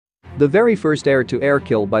The very first air-to-air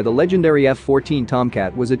kill by the legendary F-14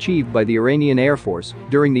 Tomcat was achieved by the Iranian Air Force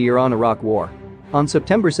during the Iran-Iraq War. On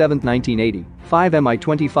September 7, 1980, 5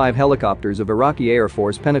 Mi-25 helicopters of Iraqi Air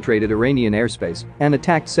Force penetrated Iranian airspace and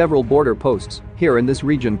attacked several border posts here in this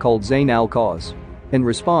region called Zain al-Qaws. In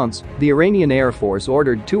response, the Iranian Air Force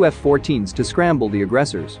ordered 2 F-14s to scramble the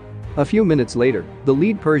aggressors. A few minutes later, the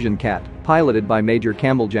lead Persian cat, piloted by Major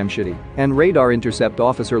Kamaal Jamshidi and radar-intercept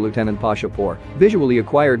officer Lieutenant Pasha Pour, visually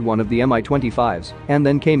acquired one of the Mi-25s, and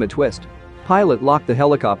then came a twist. Pilot locked the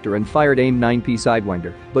helicopter and fired AIM-9P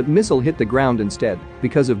sidewinder, but missile hit the ground instead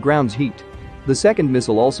because of ground's heat. The second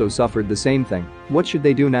missile also suffered the same thing. What should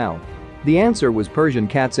they do now? The answer was Persian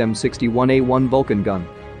cat's M61 A1 Vulcan gun.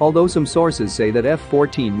 Although some sources say that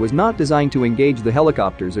F-14 was not designed to engage the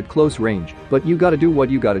helicopters at close range, but you gotta do what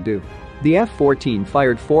you gotta do. The F-14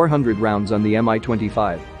 fired 400 rounds on the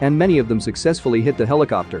Mi-25, and many of them successfully hit the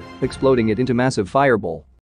helicopter, exploding it into massive fireball.